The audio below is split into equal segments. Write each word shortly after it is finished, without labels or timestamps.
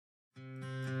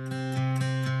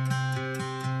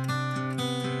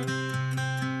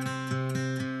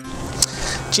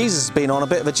Jesus has been on a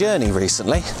bit of a journey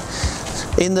recently.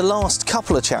 In the last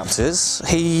couple of chapters,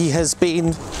 he has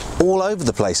been all over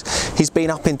the place. He's been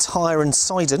up in Tyre and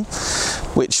Sidon,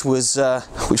 which was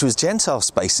Gentile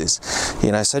spaces,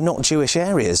 you know, so not Jewish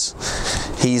areas.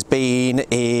 He's been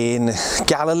in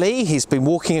Galilee. He's been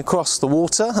walking across the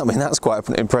water. I mean, that's quite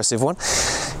an impressive one.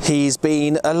 He's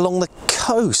been along the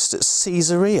coast at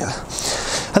Caesarea.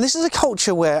 And this is a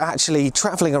culture where actually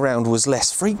travelling around was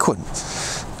less frequent.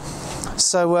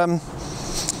 So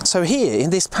here,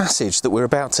 in this passage that we're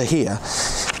about to hear,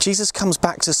 Jesus comes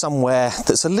back to somewhere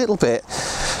that's a bit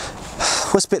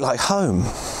like home.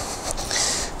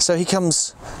 So he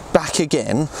comes back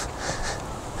again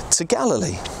to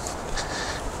Galilee.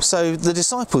 So the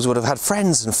disciples would have had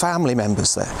friends and family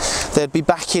members there. They'd be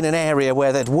back in an area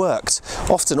where they'd worked.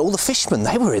 Often all the fishermen,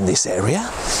 they were in this area.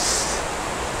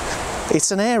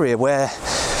 It's an area where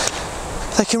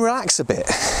they can relax a bit,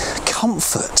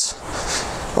 comfort.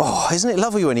 Oh, isn't it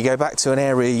lovely when you go back to an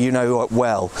area you know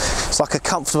well? It's like a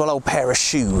comfortable old pair of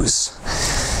shoes.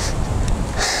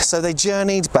 So they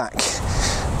journeyed back,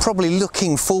 probably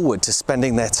looking forward to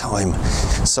spending their time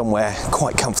somewhere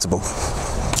quite comfortable.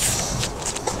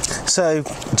 So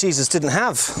Jesus didn't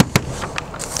have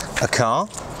a car,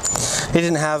 he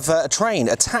didn't have a train,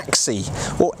 a taxi,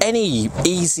 or any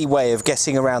easy way of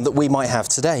getting around that we might have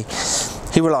today.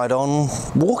 He relied on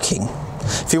walking.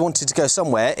 If he wanted to go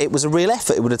somewhere, it was a real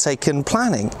effort. It would have taken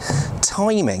planning,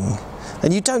 timing,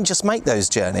 and you don't just make those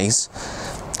journeys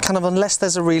kind of unless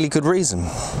there's a really good reason.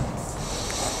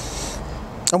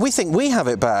 And we think we have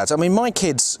it bad. I mean, my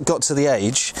kids got to the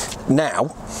age now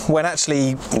when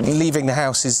actually leaving the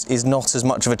house is not as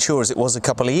much of a chore as it was a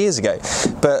couple of years ago.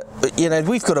 But you know,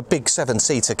 we've got a big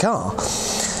 7-seater car.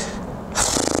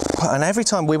 And every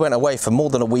time we went away for more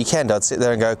than a weekend, I'd sit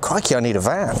there and go, crikey, I need a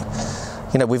van.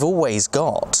 You know, we've always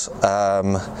got,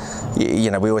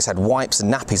 you know, we always had wipes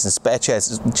and nappies and spare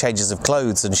changes of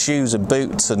clothes and shoes and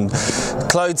boots and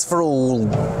clothes for all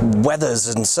weathers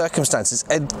and circumstances.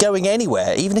 And going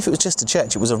anywhere, even if it was just to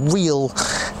church, it was a real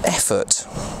effort.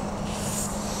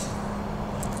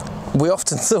 We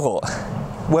often thought,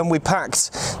 when we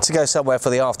packed to go somewhere for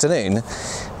the afternoon,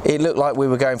 it looked like we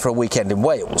were going for a weekend in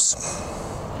Wales.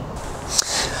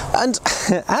 And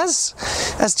as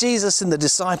Jesus and the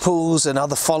disciples and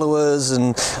other followers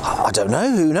and, I don't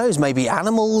know, who knows, maybe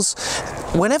animals,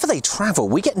 whenever they travel,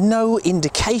 we get no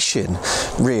indication,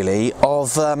 really,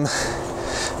 of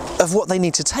what they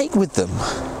need to take with them.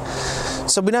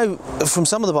 So we know from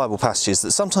some of the Bible passages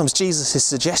that sometimes Jesus'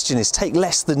 suggestion is take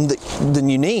less than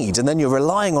you need, and then you're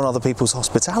relying on other people's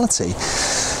hospitality.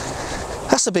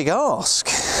 That's a big ask.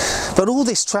 But all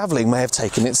this travelling may have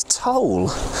taken its toll.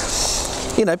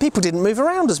 You know, people didn't move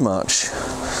around as much.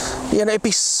 You know, it'd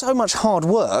be so much hard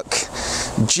work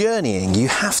journeying. You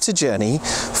have to journey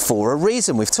for a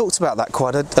reason. We've talked about that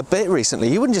quite a bit recently.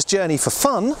 You wouldn't just journey for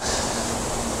fun.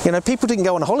 You know, people didn't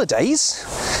go on holidays.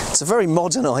 It's a very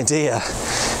modern idea,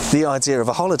 the idea of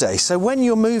a holiday. So when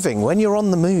you're moving, when you're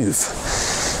on the move,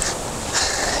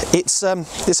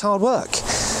 it's hard work.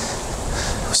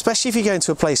 Especially if you go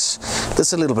into a place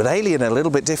that's a little bit alien, a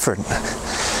little bit different.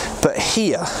 But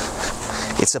here,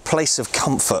 it's a place of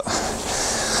comfort.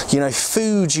 You know,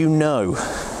 food you know,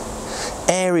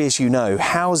 areas you know,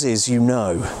 houses you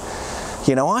know.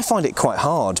 You know, I find it quite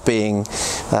hard being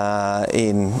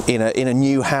in a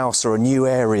new house or a new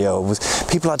area with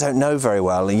people I don't know very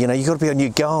well. You know, you've got to be on your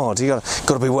guard. You've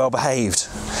got to be well behaved,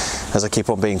 as I keep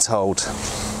on being told.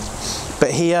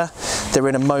 But here, they're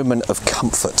in a moment of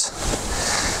comfort.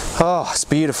 Oh, it's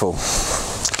beautiful.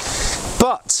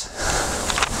 But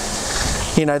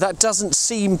you know, that doesn't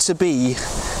seem to be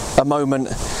a moment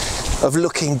of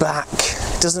looking back.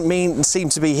 It doesn't seem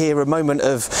to be here a moment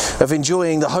of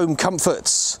enjoying the home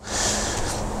comforts.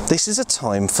 This is a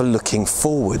time for looking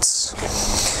forwards.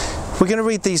 We're going to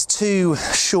read these 2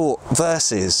 short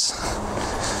verses,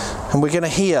 and we're going to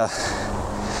hear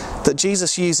that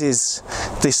Jesus uses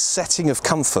this setting of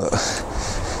comfort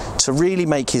to really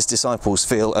make his disciples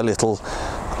feel a little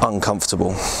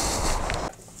uncomfortable.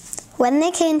 When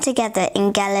they came together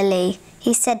in Galilee,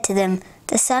 he said to them,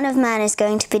 "The Son of Man is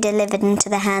going to be delivered into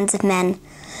the hands of men.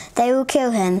 They will kill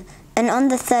him, and on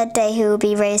the 3rd day he will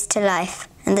be raised to life."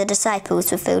 And the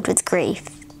disciples were filled with grief.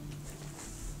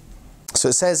 So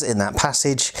it says in that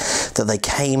passage that they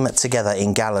came together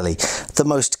in Galilee, the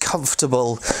most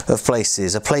comfortable of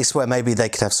places, a place where maybe they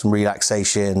could have some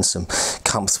relaxation, some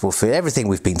comfortable food, everything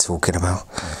we've been talking about.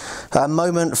 A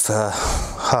moment for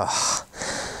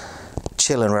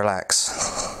chill and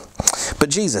relax. But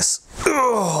Jesus,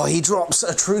 he drops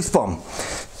a truth bomb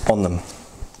on them.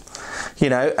 You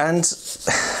know, and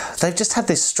They've just had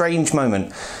this strange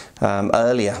moment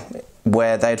earlier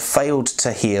where they had failed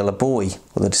to heal a boy,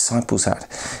 or the disciples had,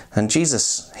 and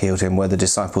Jesus healed him where the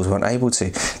disciples weren't able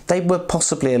to. They were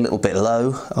possibly a little bit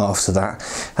low after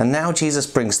that, and now Jesus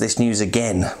brings this news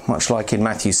again, much like in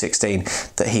Matthew 16,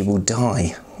 that he will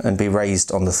die and be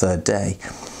raised on the third day.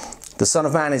 The Son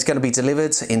of Man is going to be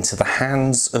delivered into the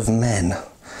hands of men.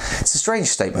 It's a strange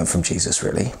statement from Jesus,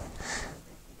 really.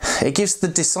 It gives the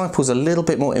disciples a little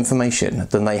bit more information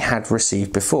than they had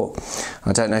received before.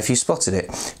 I don't know if you spotted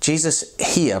it. Jesus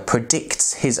here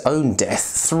predicts his own death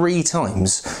 3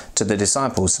 times to the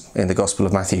disciples in the Gospel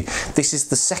of Matthew. This is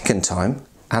the second time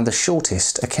and the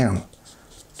shortest account.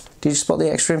 Did you spot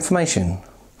the extra information?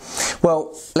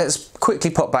 Well, let's quickly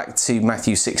pop back to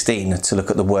Matthew 16 to look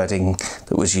at the wording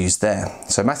that was used there.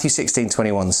 So Matthew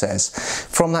 16:21 says,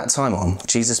 "From that time on,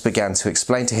 Jesus began to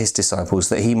explain to his disciples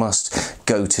that he must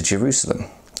go to Jerusalem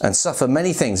and suffer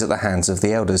many things at the hands of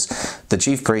the elders, the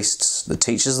chief priests, the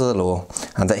teachers of the law,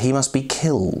 and that he must be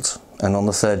killed and on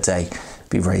the third day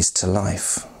be raised to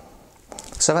life."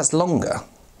 So that's longer.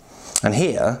 And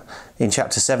here in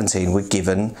chapter 17, we're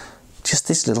given just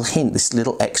this little hint, this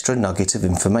little extra nugget of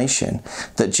information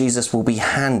that Jesus will be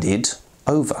handed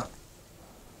over.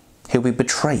 He'll be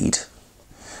betrayed,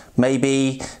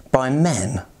 maybe by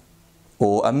men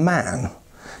or a man,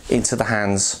 into the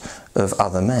hands of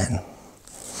other men.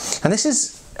 And this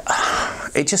is,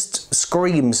 it just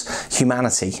screams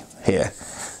humanity here,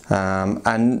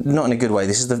 and not in a good way.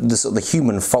 This is the sort of the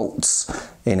human faults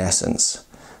in essence.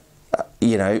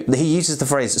 You know, he uses the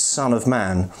phrase Son of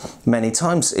Man many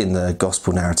times in the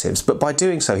gospel narratives, but by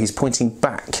doing so, he's pointing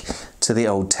back to the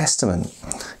Old Testament,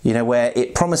 you know, where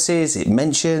it promises, it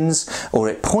mentions, or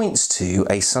it points to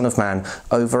a Son of Man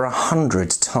over 100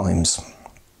 times.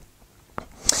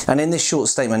 And in this short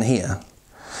statement here,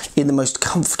 in the most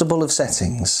comfortable of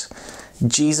settings,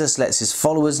 Jesus lets his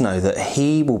followers know that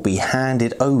he will be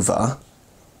handed over.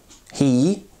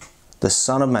 He, the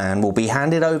Son of Man, will be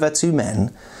handed over to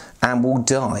men and will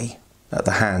die at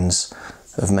the hands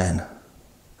of men.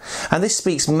 And this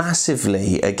speaks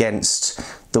massively against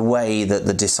the way that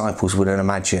the disciples would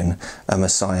imagine a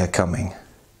Messiah coming.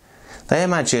 They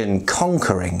imagine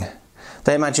conquering.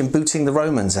 They imagine booting the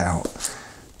Romans out.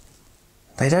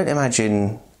 They don't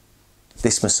imagine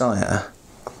this Messiah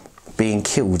being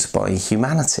killed by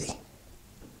humanity.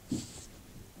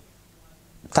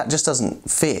 That just doesn't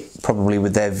fit probably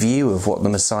with their view of what the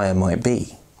Messiah might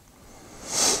be.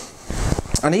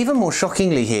 And even more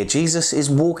shockingly here, Jesus is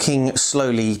walking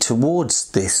slowly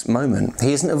towards this moment.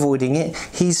 He isn't avoiding it,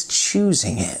 he's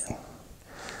choosing it.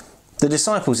 The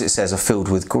disciples, it says, are filled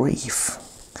with grief.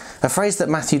 A phrase that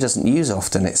Matthew doesn't use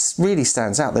often. It really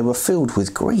stands out. They were filled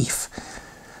with grief.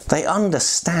 They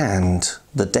understand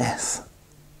the death.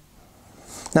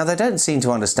 Now, they don't seem to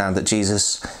understand that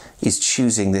Jesus is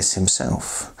choosing this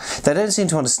himself. They don't seem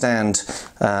to understand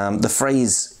the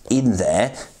phrase in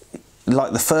there,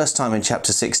 like the first time in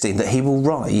chapter 16, that he will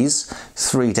rise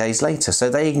 3 days later.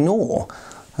 So they ignore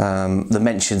the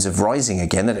mentions of rising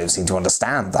again. They don't seem to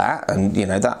understand that, and you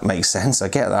know, that makes sense, I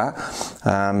get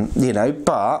that. You know,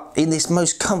 but in this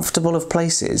most comfortable of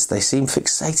places, they seem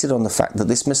fixated on the fact that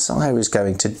this Messiah is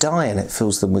going to die, and it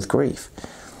fills them with grief.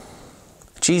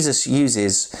 Jesus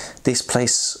uses this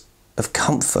place of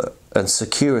comfort and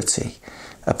security,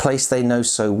 a place they know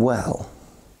so well.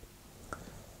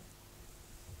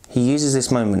 He uses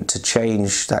this moment to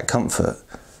change that comfort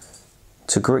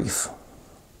to grief,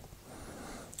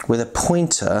 with a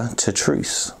pointer to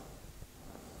truth.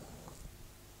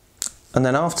 And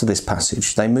then after this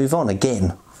passage, they move on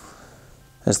again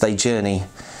as they journey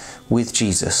with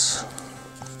Jesus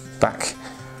back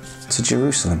to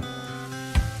Jerusalem.